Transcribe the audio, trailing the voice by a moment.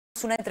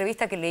Una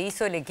entrevista que le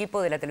hizo el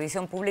equipo de la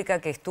televisión pública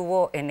que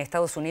estuvo en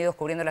Estados Unidos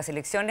cubriendo las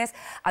elecciones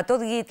a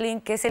Todd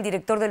Gitlin, que es el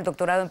director del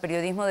doctorado en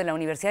periodismo de la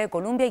Universidad de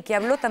Columbia y que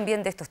habló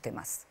también de estos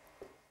temas.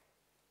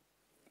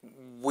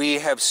 We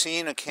have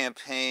seen a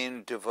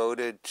campaign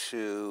devoted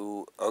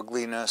to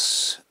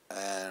ugliness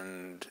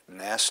and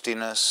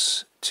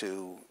nastiness,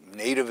 to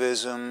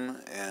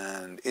nativism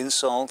and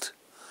insult,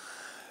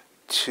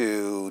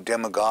 to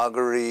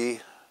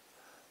demagoguery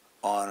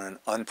on an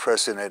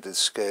unprecedented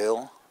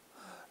scale.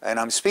 And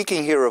I'm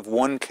speaking here of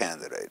one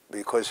candidate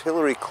because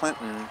Hillary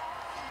Clinton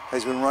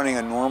has been running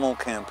a normal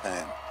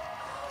campaign.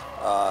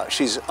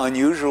 She's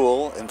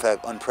unusual, in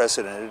fact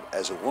unprecedented,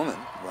 as a woman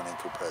running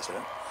for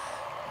president.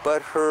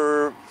 But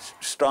her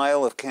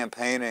style of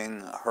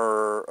campaigning,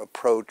 her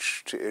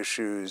approach to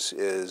issues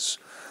is,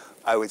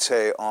 I would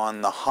say,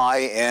 on the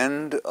high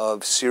end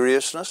of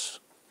seriousness.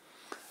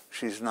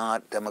 She's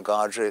not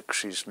demagogic,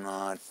 she's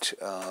not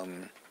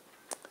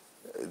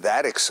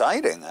that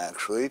exciting,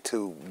 actually,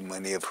 to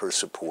many of her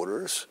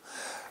supporters.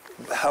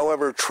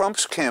 However,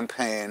 Trump's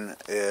campaign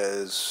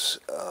is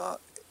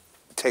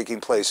taking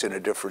place in a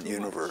different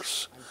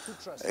universe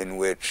in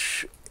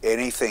which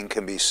anything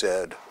can be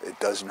said. It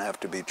doesn't have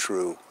to be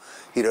true.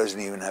 He doesn't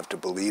even have to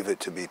believe it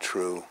to be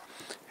true.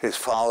 His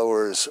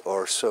followers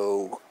are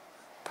so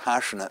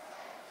passionate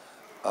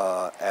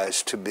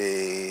as to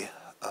be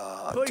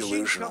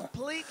delusional.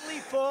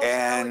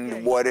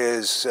 And what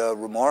is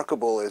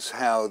remarkable is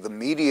how the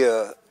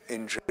media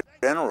in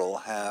general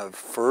have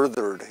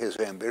furthered his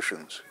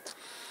ambitions.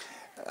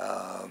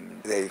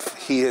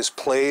 He has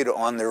played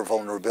on their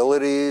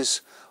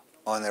vulnerabilities,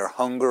 on their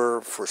hunger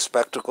for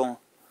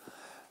spectacle.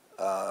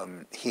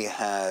 He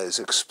has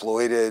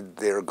exploited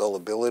their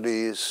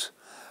gullibilities,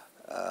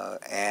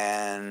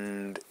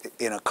 and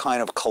in a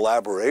kind of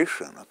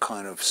collaboration, a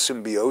kind of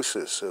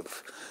symbiosis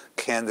of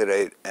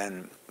candidate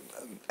and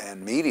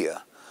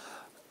media,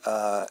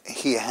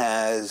 he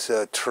has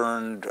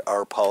turned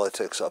our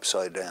politics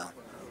upside down.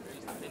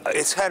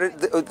 It's had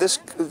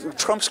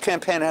Trump's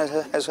campaign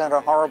has had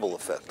a horrible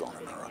effect on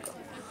America.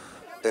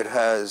 It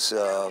has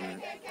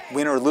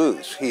win or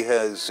lose. He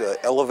has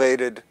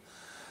elevated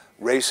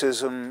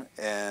racism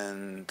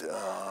and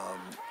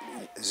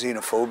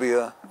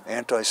xenophobia,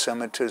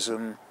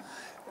 anti-Semitism,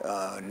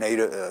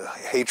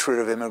 hatred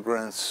of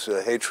immigrants,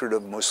 hatred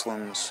of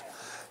Muslims,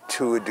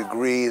 to a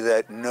degree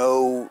that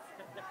no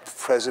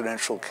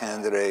presidential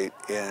candidate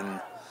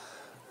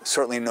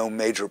certainly no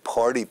major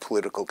party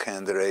political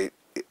candidate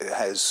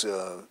has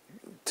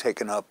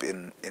taken up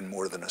in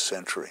more than a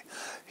century.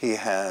 He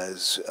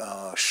has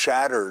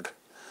shattered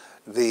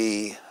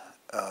the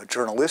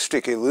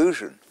journalistic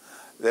illusion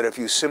that if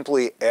you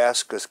simply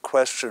ask a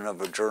question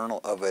of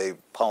a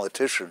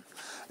politician,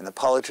 and the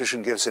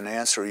politician gives an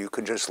answer, you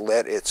can just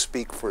let it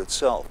speak for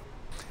itself.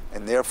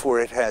 And therefore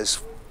it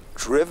has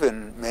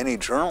driven many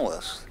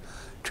journalists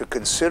to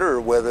consider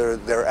whether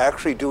they're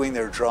actually doing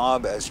their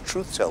job as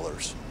truth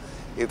tellers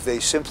if they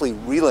simply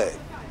relay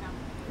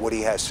what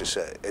he has to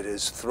say. It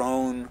has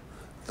thrown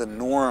the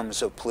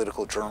norms of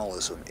political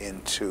journalism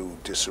into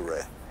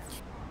disarray.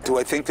 Do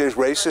I think there's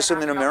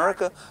racism in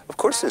America? Of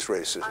course there's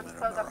racism in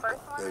America.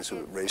 There's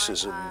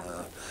racism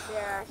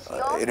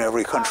in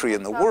every country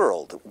in the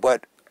world.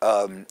 But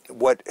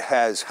what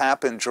has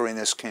happened during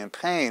this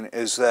campaign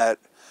is that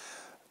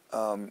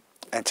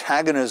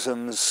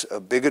antagonisms,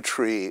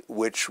 bigotry,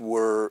 which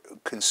were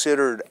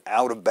considered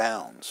out of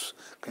bounds,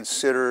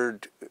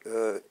 considered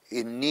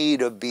in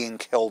need of being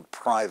held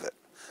private,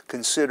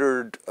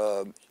 considered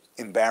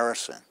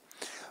embarrassing,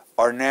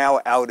 are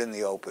now out in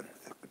the open.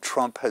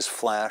 Trump has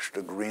flashed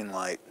a green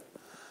light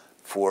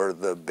for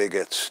the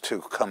bigots to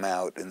come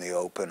out in the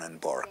open and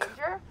bark.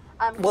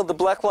 Well, the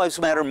Black Lives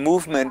Matter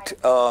movement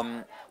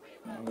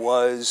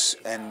was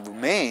and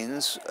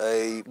remains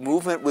a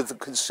movement with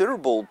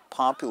considerable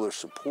popular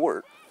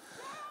support,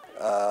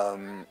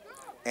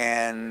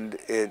 and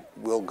it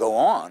will go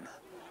on.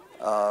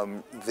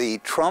 The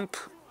Trump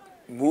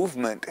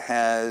movement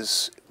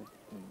has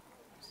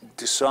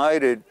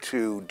decided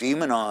to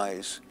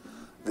demonize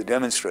the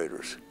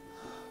demonstrators,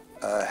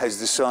 has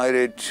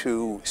decided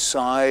to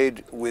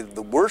side with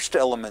the worst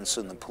elements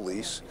in the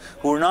police,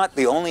 who are not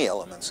the only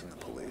elements in the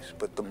police,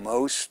 but the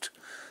most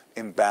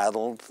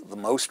embattled, the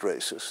most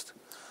racist.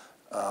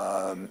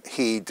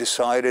 He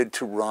decided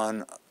to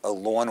run a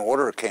law and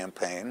order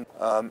campaign,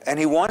 and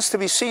he wants to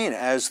be seen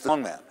as the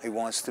strongman. He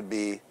wants to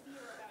be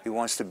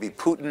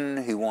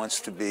Putin. He wants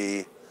to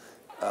be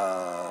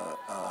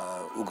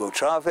Hugo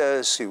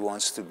Chavez. He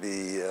wants to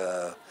be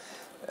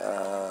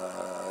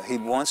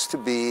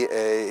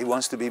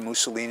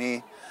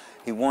Mussolini.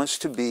 He wants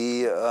to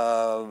be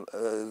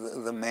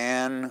the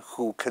man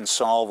who can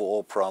solve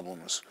all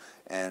problems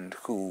and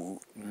who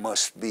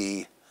must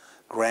be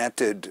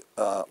granted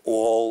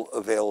all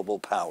available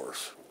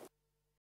powers.